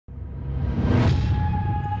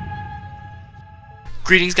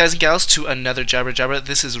Greetings guys and gals to another Jabber Jabber.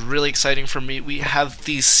 This is really exciting for me. We have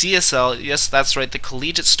the CSL, yes that's right, the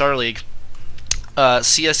Collegiate StarLeague,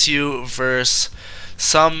 CSU versus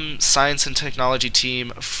some science and technology team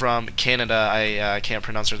from Canada. I can't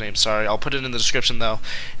pronounce their name, sorry. I'll put it in the description though.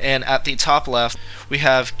 And at the top left we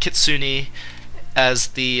have Kitsune as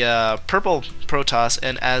the purple Protoss,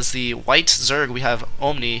 and as the white Zerg we have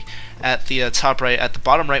Omni at the top right. At the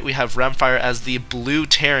bottom right we have Remfire as the blue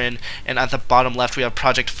Terran, and at the bottom left we have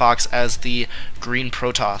projectfox as the green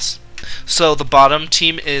Protoss. So the bottom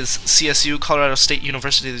team is CSU, Colorado State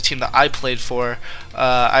University, the team that I played for.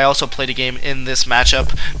 I also played a game in this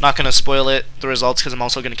matchup. Not going to spoil the results because I'm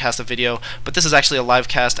also going to cast a video, but this is actually a live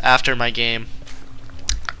cast after my game.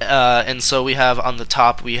 And so we have on the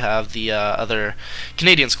top, we have the other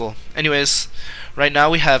Canadian school. Anyways, right now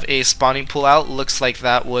we have a spawning pool out. Looks like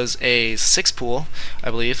that was a 6 pool, I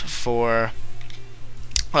believe, for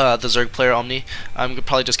the Zerg player Omni. I'm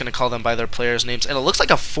probably just going to call them by their players' names. And it looks like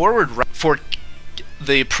a forward for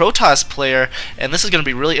the Protoss player, and this is going to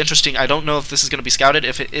be really interesting. I don't know if this is going to be scouted.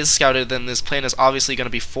 If it is scouted, then this plan is obviously going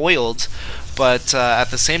to be foiled, but at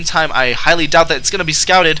the same time I highly doubt that it's going to be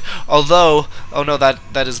scouted, although, oh no,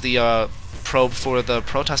 that is the probe for the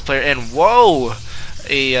Protoss player, and whoa,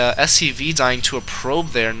 a SCV dying to a probe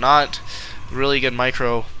there. Not really good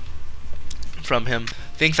micro from him.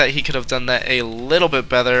 Think that he could have done that a little bit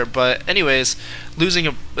better, but anyways, losing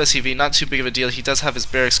a SCV, not too big of a deal. He does have his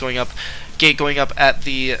barracks going up, gate going up at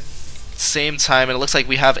the same time, and it looks like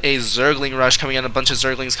we have a Zergling rush coming in, a bunch of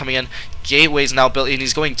Zerglings coming in. Gateway's now built, and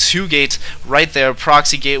he's going to gate right there,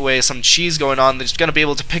 proxy gateway, some cheese going on. They're just going to be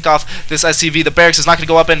able to pick off this SCV. The barracks is not going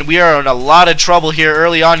to go up, and we are in a lot of trouble here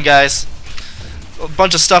early on, guys. A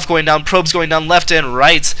bunch of stuff going down, probes going down left and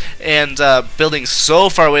right, and building so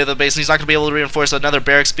far away to the base, and he's not going to be able to reinforce. Another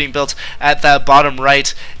barracks being built at that bottom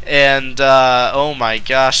right, and oh my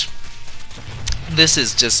gosh, this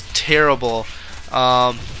is just terrible.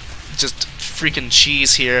 Just freaking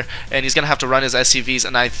cheese here, and he's going to have to run his SCVs,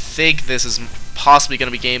 and I think this is possibly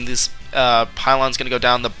going to be game. This pylon's going to go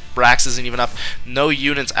down, the Brax isn't even up, no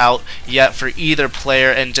units out yet for either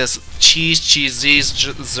player, and just cheese these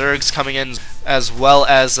Zergs coming in, as well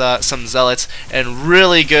as some Zealots, and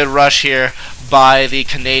really good rush here by the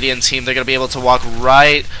Canadian team. They're going to be able to walk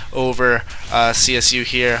right over CSU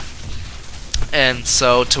here, and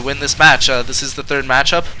so to win this match, this is the third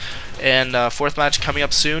matchup, and fourth match coming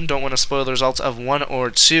up soon. Don't want to spoil the results of 1 or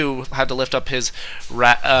 2. Had to lift up his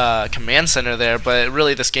command center there, but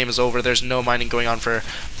really this game is over. There's no mining going on for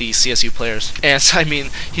the CSU players, and I mean,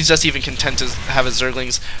 he's just even content to have his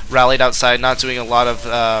Zerglings rallied outside, not doing a lot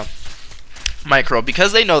of micro,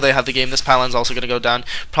 because they know they have the game. This pylon's also going to go down.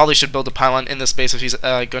 Probably should build a pylon in this space if he's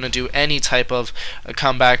going to do any type of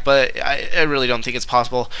comeback, but I really don't think it's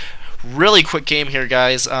possible. Really quick game here,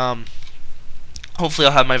 guys. Hopefully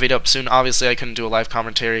I'll have my video up soon. Obviously I couldn't do a live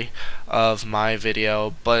commentary of my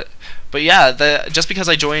video, but yeah, just because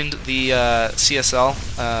I joined the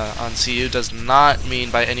CSL on CU does not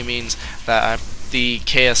mean by any means that I'm the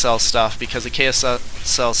KSL stuff, because the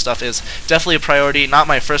KSL stuff is definitely a priority. Not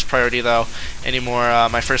my first priority though anymore.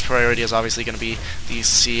 My first priority is obviously going to be the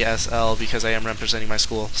CSL, because I am representing my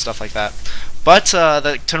school, stuff like that. But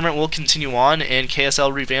the tournament will continue on, and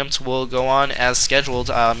KSL Revamped will go on as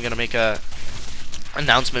scheduled. I'm going to make a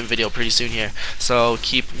announcement video pretty soon here, so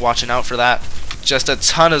keep watching out for that. Just a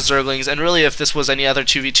ton of Zerglings, and really if this was any other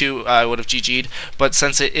 2v2 I would have GG'd, but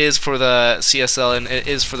since it is for the CSL and it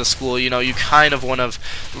is for the school, you know, you kind of want to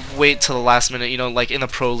wait till the last minute, you know, like in the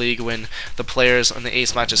Pro League when the players on the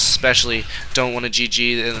ace match especially don't want to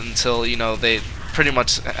GG until, you know, they pretty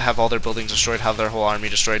much have all their buildings destroyed, have their whole army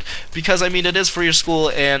destroyed, because I mean it is for your school.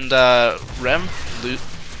 And Rem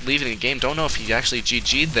leaving the game, don't know if he actually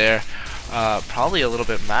GG'd there. Probably a little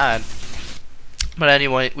bit mad. But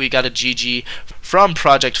anyway, we got a GG from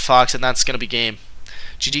projectfox, and that's going to be game.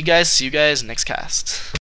 GG guys, see you guys next cast.